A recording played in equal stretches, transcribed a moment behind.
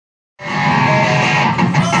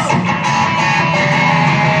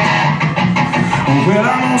Well,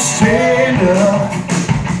 I'm gonna stand up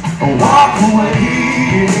and walk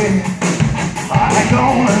away. I ain't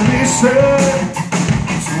gonna listen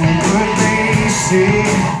to what they say,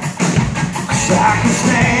 'cause I can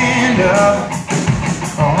stand up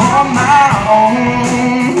on my own.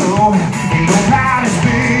 No, ain't nobody's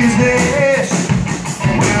business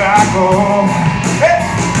where I go. Hey!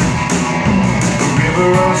 The river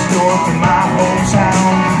runs north in my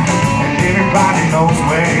hometown, and everybody knows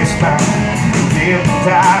where it's found.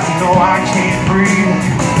 Hypnotized, no, I can't breathe,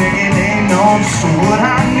 thinking they know just what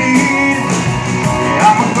I need. Yeah,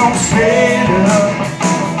 I'm gonna stand up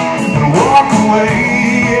and walk away.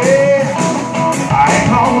 Yeah. I ain't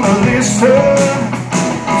gonna listen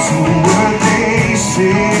to what they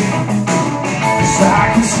say, 'cause I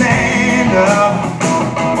can stand up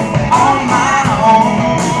on my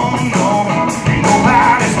own. No, ain't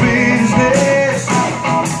nobody's business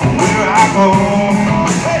where I go.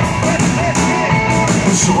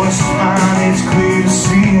 The choice is mine, it's clear to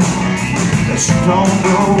see that you don't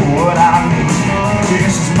know what I mean.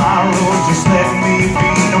 This is my road, just let me be.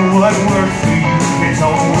 Know what worked for you, it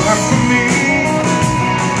don't work for me.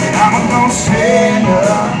 And I'm gonna stand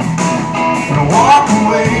up and walk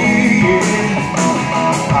away.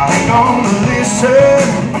 Yeah. I ain't gonna listen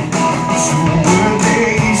to what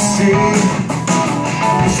they say,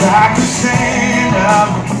 'cause I can stand up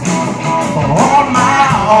on my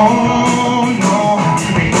own. No,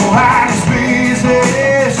 ain't nobody's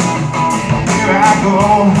business where I go.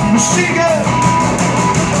 Michigan.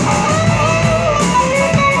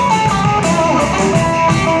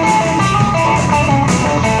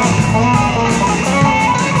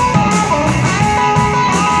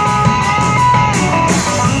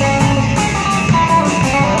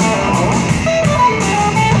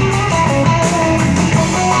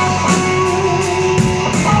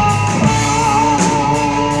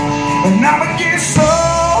 And I'ma get so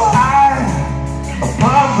high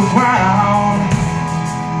above the ground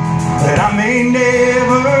that I may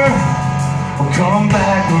never come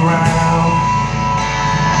back around.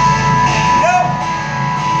 Nope.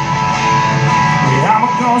 Yeah, I'm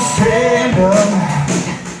gonna stand up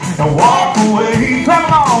and walk away. Come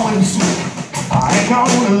on with us. I ain't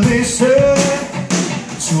gonna listen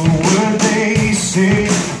to what they say.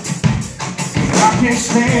 I can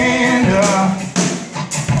stand up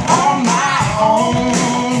on my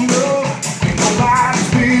own. No, ain't nobody's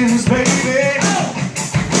business, baby,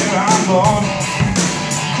 where I'm going.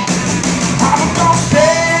 I'm gonna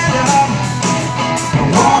stand up and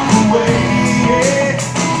walk away. Yeah.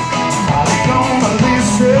 I ain't gonna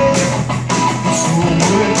listen to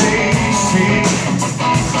what they say.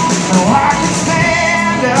 No, I can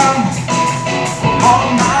stand up on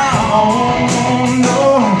my own. No,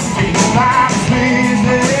 ain't nobody's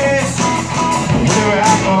business where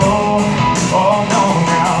I go. Oh no,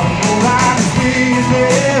 now nobody's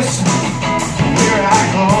business where I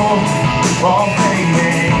go. Oh baby.